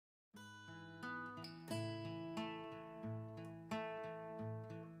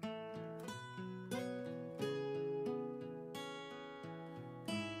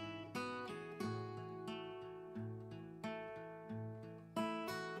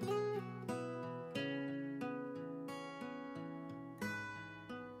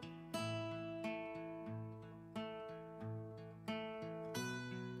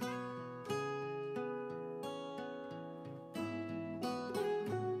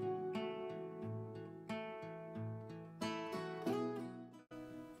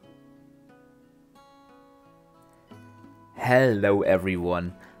Hello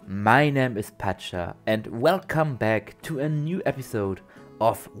everyone, my name is Pacha and welcome back to a new episode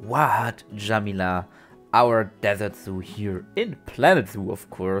of Wahat Jamila, our desert zoo here in Planet Zoo, of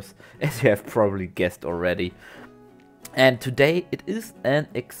course, as you have probably guessed already. And today it is an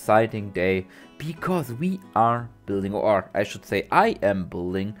exciting day because we are building, or I should say I am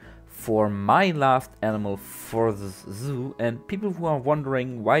building, for my last animal for this zoo. And people who are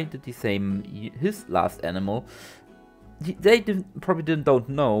wondering why did he say his last animal, they don't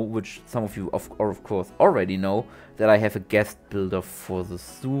know, which some of you of course already know, that I have a guest builder for the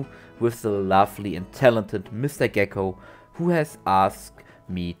zoo with the lovely and talented Mr. Gecko, who has asked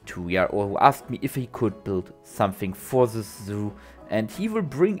me to, who asked me if he could build something for the zoo, and he will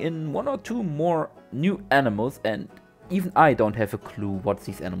bring in 1 or 2 more new animals, and even I don't have a clue what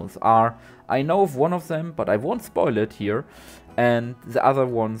these animals are. I know of one of them, but I won't spoil it here. And the other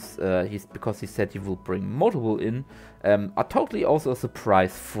ones, because he said he will bring multiple in, are totally also a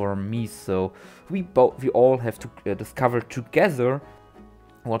surprise for me. So we all have to discover together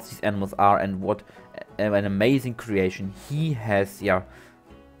what these animals are and what an amazing creation he has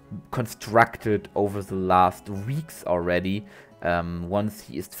constructed over the last weeks already. Once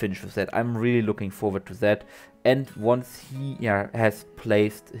he is finished with that, I'm really looking forward to that. And once he has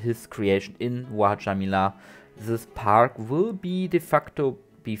placed his creation in Wahat Jamila, this park will be de facto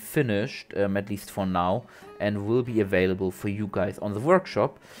be finished, at least for now, and will be available for you guys on the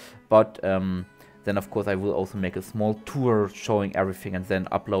workshop. But then of course I will also make a small tour showing everything and then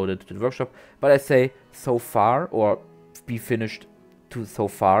upload it to the workshop. But I say so far, or be finished to so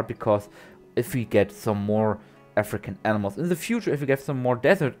far, because if we get some more African animals in the future, if we get some more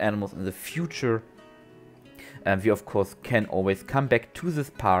desert animals in the future, we of course can always come back to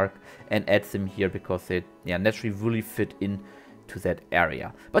this park and add them here, because they naturally really fit in to that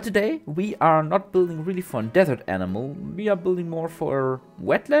area. But today we are not building really for a desert animal, we are building more for a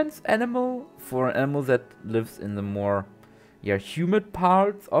wetlands animal, for an animal that lives in the more humid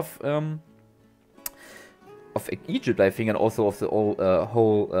parts of Egypt, I think, and also of the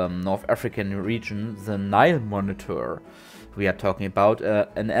whole North African region, the Nile Monitor. We are talking about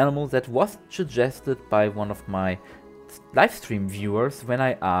an animal that was suggested by one of my livestream viewers when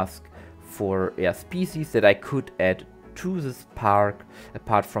I asked for a species that I could add to this park,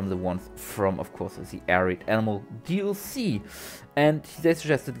 apart from the ones from, of course, the Arid Animal DLC. And they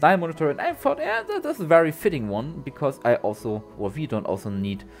suggested Nile Monitor, and I thought, that's a very fitting one, because we don't also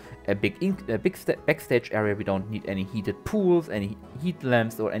need a big backstage area. We don't need any heated pools, any heat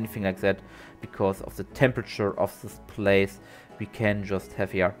lamps or anything like that, because of the temperature of this place. We can just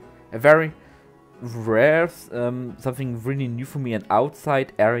have here a very rare, something really new for me, an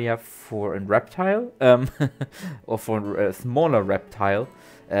outside area for a reptile, or for a smaller reptile.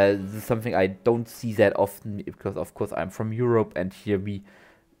 This is something I don't see that often, because of course I'm from Europe, and here we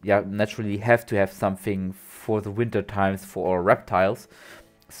naturally have to have something for the winter times for our reptiles.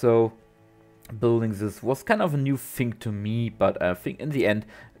 So building this was kind of a new thing to me, but I think in the end,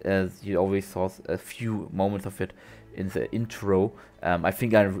 as you always saw a few moments of it in the intro, I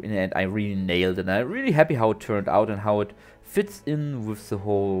think in the end I really nailed it, and I'm really happy how it turned out and how it fits in with the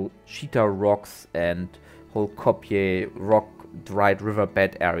whole cheetah rocks and whole Kopje rock dried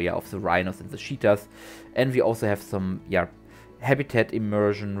riverbed area of the rhinos and the cheetahs. And we also have some habitat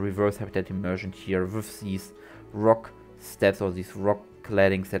immersion, reverse habitat immersion here with these rock steps, or these rock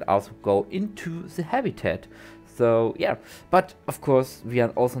claddings that also go into the habitat. So but of course we are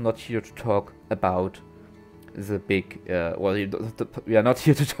also not here to talk about the big we are not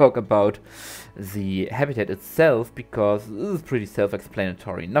here to talk about the habitat itself, because this is pretty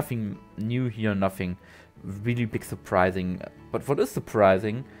self-explanatory. Nothing new here, nothing really big surprising. But what is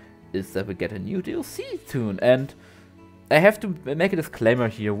surprising is that we get a new DLC soon. And I have to make a disclaimer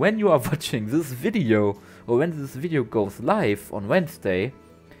here: when you are watching this video, or when this video goes live on Wednesday,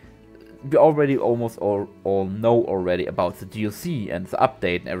 we already almost all know already about the DLC and the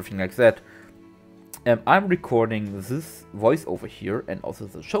update and everything like that. I'm recording this voiceover here and also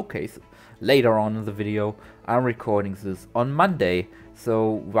the showcase later on in the video. I'm recording this on Monday,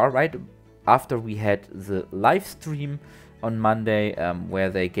 so right after we had the live stream on Monday,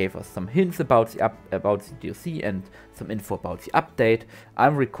 where they gave us some hints about the DLC and some info about the update.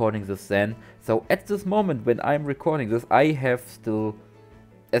 I'm recording this then, so at this moment when I'm recording this, I have still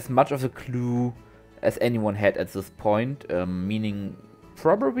as much of a clue as anyone had at this point, meaning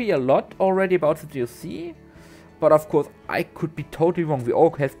probably a lot already about the DLC. But of course I could be totally wrong, we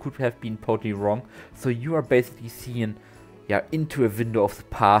all could have been totally wrong, so you are basically seeing into a window of the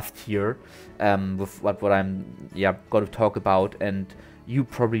past here, with what I'm going to talk about. And you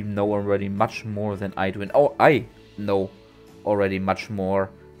probably know already much more than I do, and I know already much more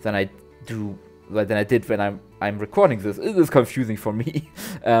than I did when I'm recording this. It is confusing for me.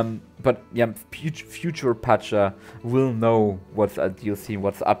 But yeah, future patcher will know what's a DLC,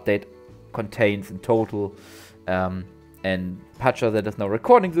 what the update contains in total. And patcher that is now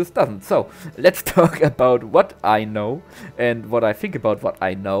recording this doesn't. So let's talk about what I know and what I think about what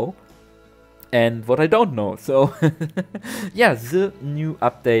I know and what I don't know. So yeah, the new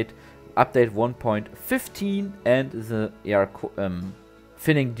update 1.15 and the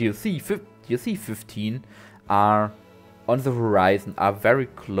Finning DLC 15 are on the horizon, are very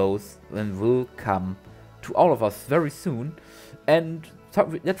close and will come to all of us very soon. And so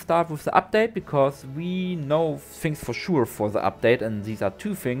let's start with the update, because we know things for sure for the update, and these are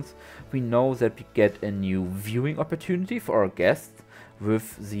two things. We know that we get a new viewing opportunity for our guests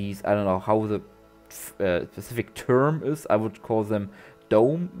with these, I don't know how the specific term is, I would call them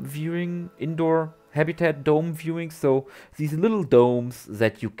dome viewing, indoor habitat dome viewing. So these little domes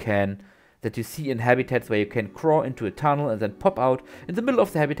that you see in habitats where you can crawl into a tunnel and then pop out in the middle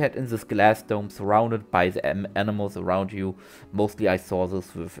of the habitat in this glass dome surrounded by the animals around you. Mostly I saw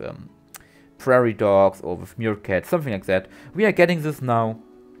this with prairie dogs or with meerkats, something like that. We are getting this now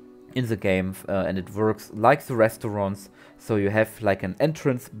in the game, and it works like the restaurants. So you have like an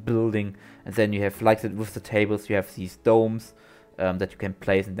entrance building, and then you have, like with the tables, you have these domes that you can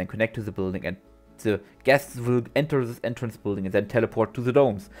place and then connect to the building, and the guests will enter this entrance building and then teleport to the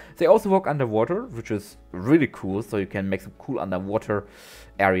domes. They also walk underwater, which is really cool, so you can make some cool underwater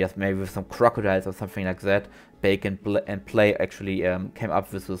areas, maybe with some crocodiles or something like that. Bake and Play actually came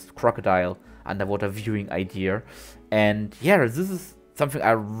up with this crocodile underwater viewing idea. And yeah, this is something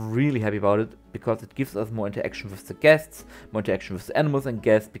I'm really happy about it, because it gives us more interaction with the guests, more interaction with the animals and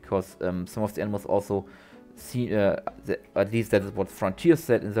guests, because some of the animals also see, at least that is what Frontier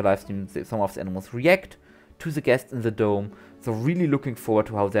said in the live stream, some of the animals react to the guests in the dome. So really looking forward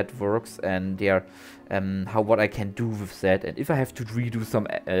to how that works, and what I can do with that, and if I have to redo some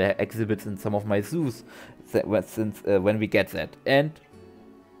exhibits in some of my zoos when we get that. And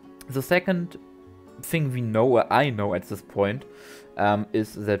the second thing we know, or I know at this point,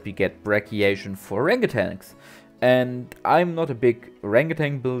 is that we get brachiation for orangutans. And I'm not a big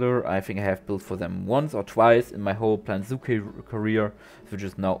orangutan builder. I think I have built for them once or twice in my whole Planet Zoo career, which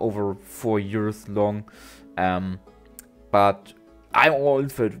is now over 4 years long. But I'm all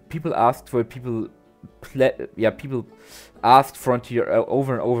for it. People asked for it. People asked Frontier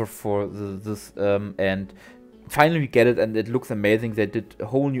over and over for this, and finally we get it, and it looks amazing. They did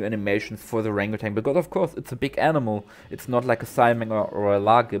whole new animations for the orangutan, because of course it's a big animal. It's not like a salmon or a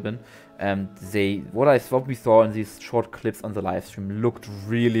largibbon. And what we saw in these short clips on the live stream looked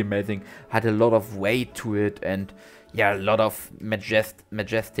really amazing. Had a lot of weight to it, and yeah, a lot of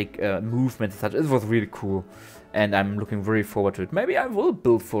majestic movements and such. It was really cool, and I'm looking very forward to it. Maybe I will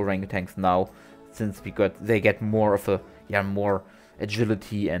build for orangutans now, since they get more of more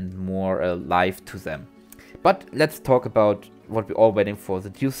agility and more life to them. But let's talk about what we're all waiting for, the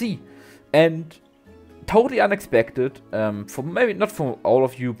DLC. And totally unexpected, for maybe not for all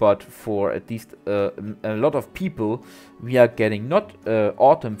of you, but for at least a lot of people, we are getting not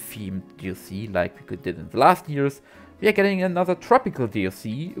autumn themed DLC like we did in the last years. We are getting another tropical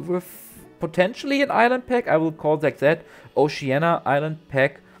DLC with potentially an island pack. I will call it that, Oceania Island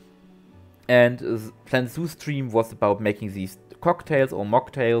pack. And Planet Zoo stream was about making these cocktails or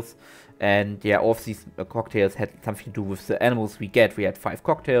mocktails. And yeah, all of these cocktails had something to do with the animals we get. We had 5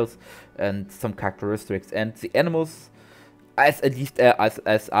 cocktails and some characteristics. And the animals,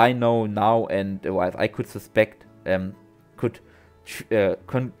 as I know now, and as I could suspect, could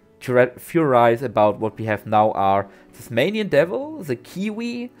theorize about what we have now are Tasmanian devil, the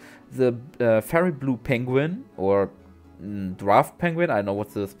kiwi, the fairy blue penguin, or dwarf penguin, I don't know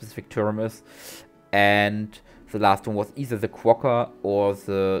what the specific term is, and the last one was either the quokka or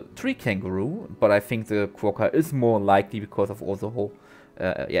the tree kangaroo, but I think the quokka is more likely because of all the whole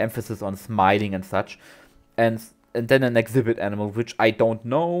emphasis on smiling and such. And then an exhibit animal, which I don't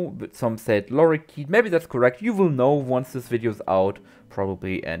know, but some said lorikeet. Maybe that's correct. You will know once this video is out,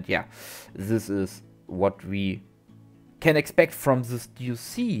 probably. And yeah, this is what we can expect from this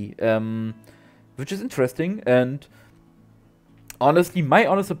DLC, which is interesting. And honestly, my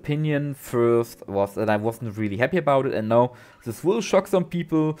honest opinion first was that I wasn't really happy about it, and now this will shock some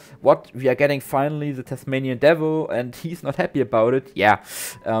people. What we are getting finally, the Tasmanian devil, and he's not happy about it. Yeah,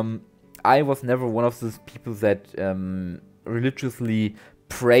 I was never one of those people that religiously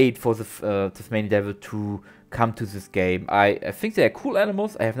prayed for the Tasmanian devil to come to this game. I think they are cool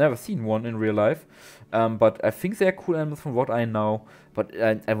animals. I have never seen one in real life, but I think they are cool animals from what I know. But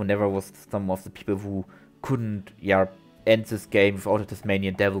I never was some of the people who couldn't, end this game without a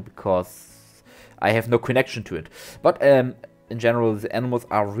Tasmanian devil because I have no connection to it. But in general, the animals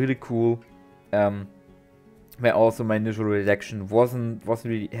are really cool. Also my initial reaction wasn't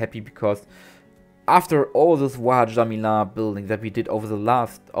really happy because after all this Wahat Jamila building that we did over the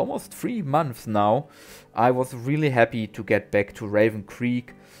last almost 3 months now, I was really happy to get back to Raven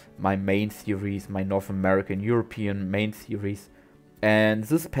Creek, my main series, my North American, European main series. And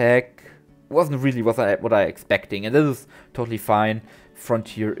this pack wasn't really what I expecting, and this is totally fine.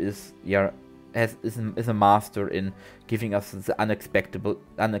 Frontier is a master in giving us the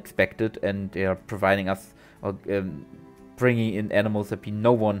unexpected, and they are providing us or bringing in animals that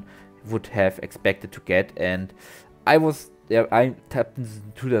no one would have expected to get. And I tapped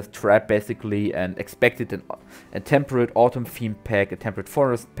into the trap basically and expected a temperate autumn theme pack, a temperate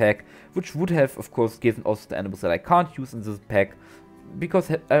forest pack, which would have of course given also the animals that I can't use in this pack,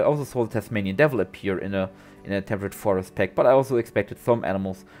 because I also saw the Tasmanian devil appear in a temperate forest pack. But I also expected some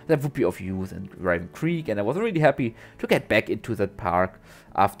animals that would be of use in Raven Creek, and I was really happy to get back into that park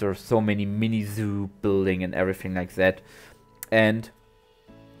after so many mini zoo building and everything like that. And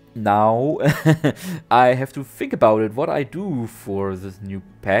now I have to think about it, what I do for this new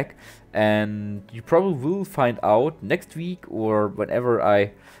pack, and you probably will find out next week or whenever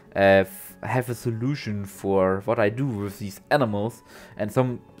I have a solution for what I do with these animals. And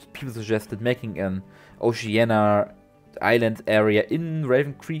some people suggested making an Oceania Island area in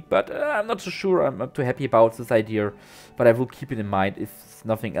Raven Creek, but I'm not so sure. I'm not too happy about this idea, but I will keep it in mind if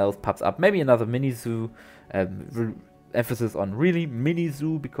nothing else pops up. Maybe another mini zoo, emphasis on really mini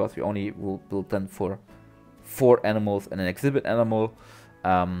zoo, because we only will build them for 4 animals and an exhibit animal.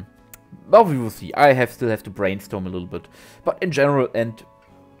 But we will see. I still have to brainstorm a little bit. But in general, and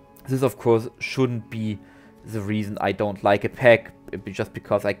this of course shouldn't be the reason I don't like a pack, just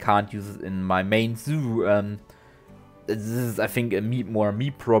because I can't use it in my main zoo. This is, I think, more a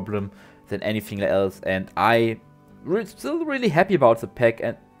me problem than anything else, and still really happy about the pack,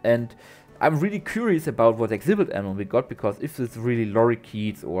 and I'm really curious about what exhibit animal we got, because if it's really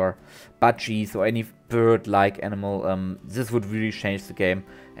lorikeets or budgies or any bird-like animal, this would really change the game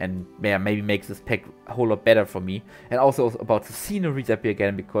and maybe make this pack a whole lot better for me. And also about the scenery that we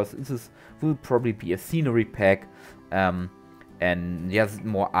get, because will probably be a scenery pack, and yes,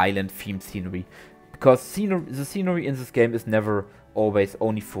 more island-themed scenery. Because the scenery in this game is never always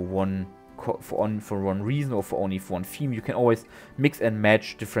only for one reason or only for one theme. You can always mix and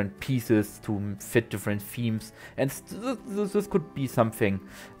match different pieces to fit different themes, and this could be something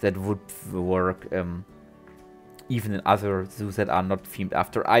that would work even in other zoos that are not themed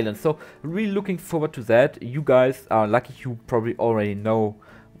after islands. So really looking forward to that. You guys are lucky, you probably already know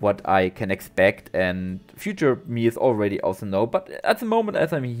what I can expect, and future me is already also know. But at the moment,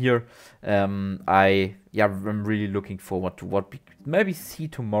 as I'm here, I'm really looking forward to what we maybe see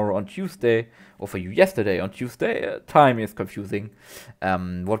tomorrow on Tuesday, or for you yesterday on Tuesday. Time is confusing.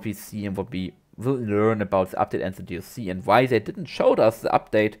 What we see and what we will learn about the update and the DLC, and why they didn't show us the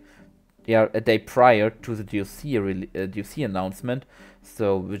update a day prior to the DLC announcement.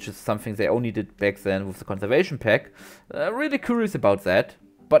 So, which is something they only did back then with the conservation pack. Really curious about that.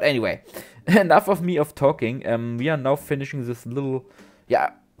 But anyway, enough of me talking. We are now finishing this little,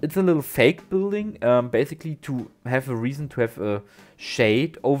 it's a little fake building, basically to have a reason to have a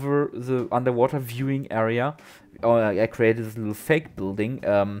shade over the underwater viewing area. I created this little fake building,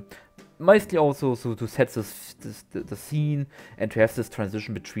 mostly also so to set the scene and to have this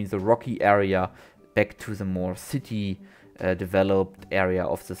transition between the rocky area back to the more city developed area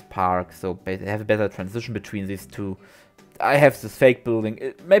of this park. So have a better transition between these two. I have this fake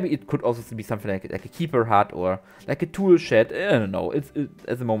building. Maybe it could also be something like a keeper hut or like a tool shed. I don't know.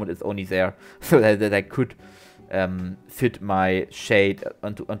 At the moment it's only there so that I could fit my shade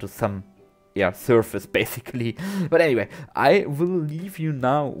onto some surface basically. But anyway, I will leave you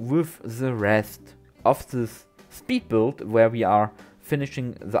now with the rest of this speed build, where we are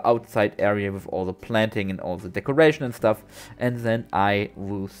finishing the outside area with all the planting and all the decoration and stuff, and then I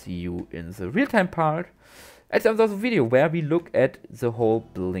will see you in the real-time part at the end of the video, where we look at the whole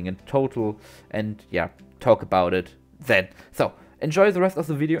building in total and talk about it then. So enjoy the rest of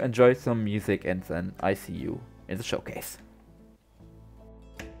the video, enjoy some music, and then I see you in the showcase.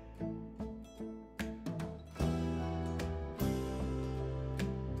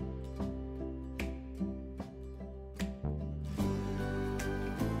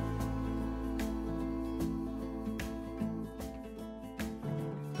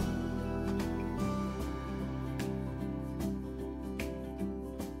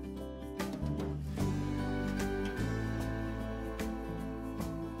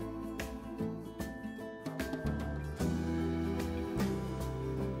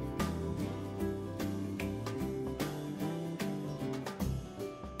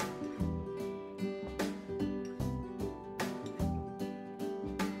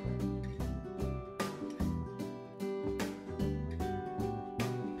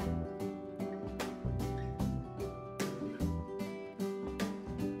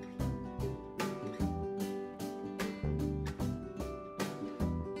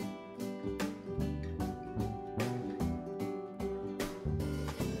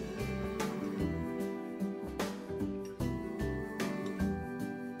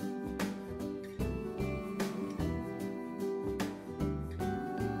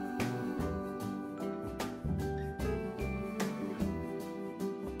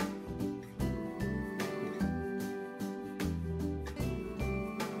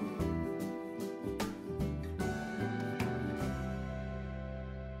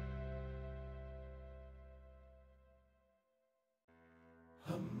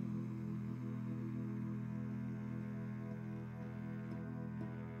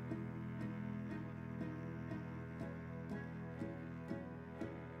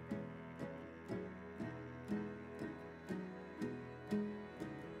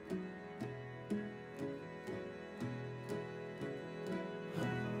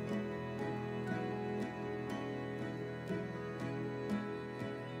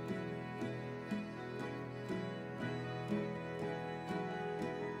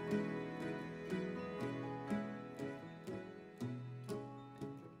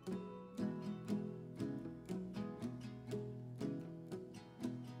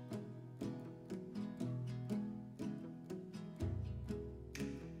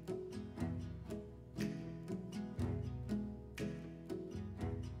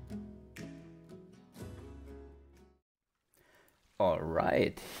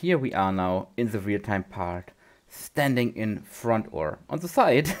 Alright, here we are now in the real-time part, standing in front or on the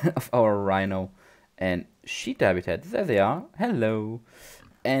side of our rhino and cheetah habitat. There they are. Hello.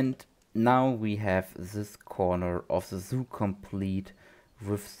 And now we have this corner of the zoo complete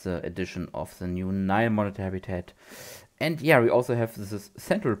with the addition of the new Nile Monitor habitat. And yeah, we also have this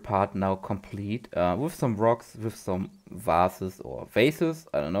central part now complete with some rocks, with some vases or vases,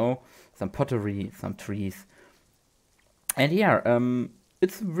 I don't know, some pottery, some trees. And yeah,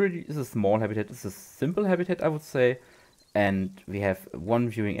 it's a small habitat, it's a simple habitat, I would say. And we have one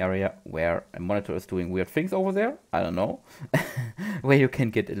viewing area where a monitor is doing weird things over there, I don't know, where you can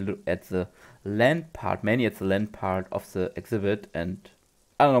get a look at the land part, mainly at the land part of the exhibit, and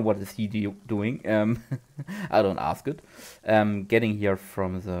I don't know what is he doing, I don't ask it. Getting here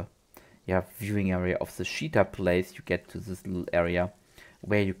from the viewing area of the cheetah place, you get to this little area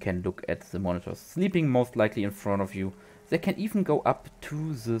where you can look at the monitors sleeping most likely in front of you. They can even go up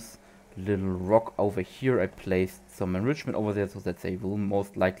to this little rock over here. I placed some enrichment over there so that they will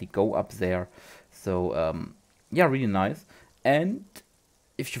most likely go up there. So yeah, really nice. And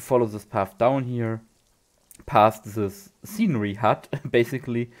if you follow this path down here, past this scenery hut,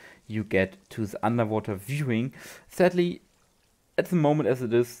 basically, you get to the underwater viewing. Sadly, at the moment as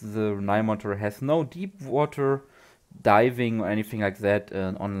it is, the Nile Monitor has no deep water diving or anything like that,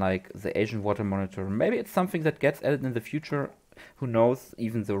 unlike the Asian water monitor. Maybe it's something that gets added in the future, who knows.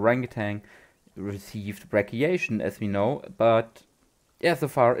 Even the orangutan received brachiation, as we know, but yeah, so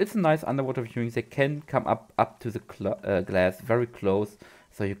far it's a nice underwater viewing. They can come up to the glass very close,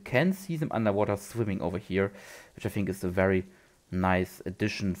 so you can see them underwater swimming over here, which I think is a very nice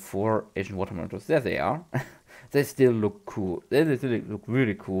addition for Asian water monitors. There they are. They still look cool. They still look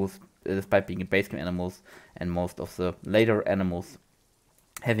really cool, despite being base game animals, and most of the later animals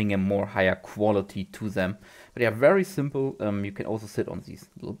having a more higher quality to them. But they are very simple. You can also sit on these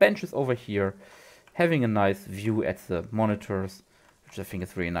little benches over here, having a nice view at the monitors, which I think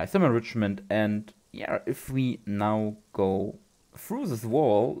is really nice. Some enrichment, and yeah, if we now go through this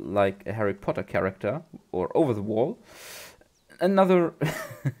wall like a Harry Potter character, or over the wall, another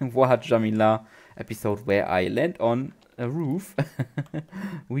Wahat Jamila episode where I land on a roof,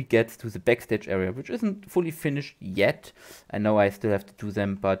 we get to the backstage area, which isn't fully finished yet. I know I still have to do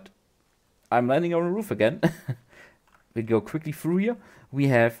them, but I'm landing on a roof again. We go quickly through here. We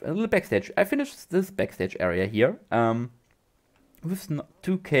have a little backstage. I finished this backstage area here with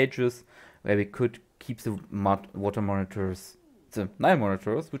 2 cages where we could keep the water monitors, the Nile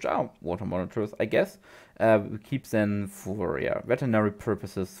monitors, which are water monitors, I guess. We keep them for veterinary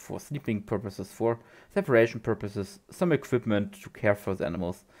purposes, for sleeping purposes, for separation purposes, some equipment to care for the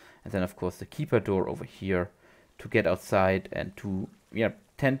animals, and then of course the keeper door over here to get outside and to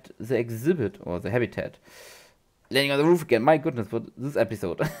tend the exhibit or the habitat. Landing on the roof again, my goodness, for this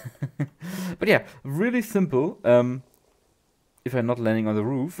episode. But yeah, really simple. If I'm not landing on the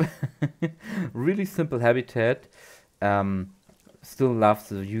roof, really simple habitat. Still loves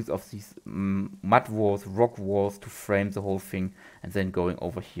the use of these mud walls, rock walls to frame the whole thing, and then going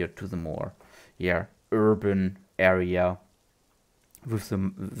over here to the more urban area with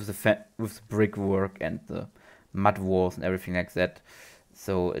the brickwork and the mud walls and everything like that.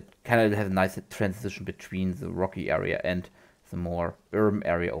 So it kind of has a nice transition between the rocky area and the more urban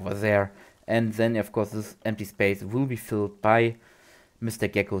area over there. And then of course this empty space will be filled by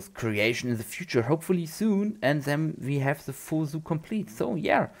Mr. Gecko's creation in the future, hopefully soon, and then we have the full zoo complete. So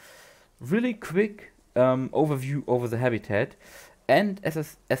yeah, really quick overview over the habitat. And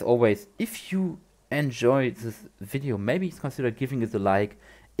as always, if you enjoyed this video, maybe consider giving it a like,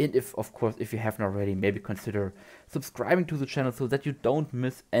 and if you haven't already, maybe consider subscribing to the channel so that you don't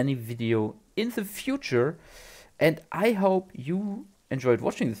miss any video in the future. And I hope you enjoyed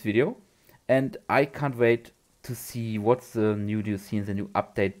watching this video, and I can't wait to see what the new DLC and the new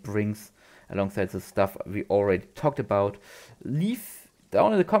update brings alongside the stuff we already talked about. Leave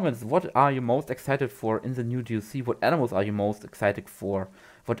down in the comments, what are you most excited for in the new DLC? What animals are you most excited for?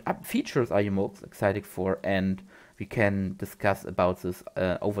 What features are you most excited for? And we can discuss about this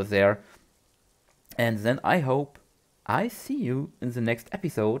over there. And then I hope I see you in the next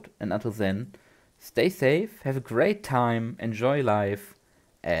episode. And until then, stay safe, have a great time, enjoy life,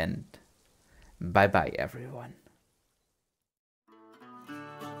 and bye bye everyone.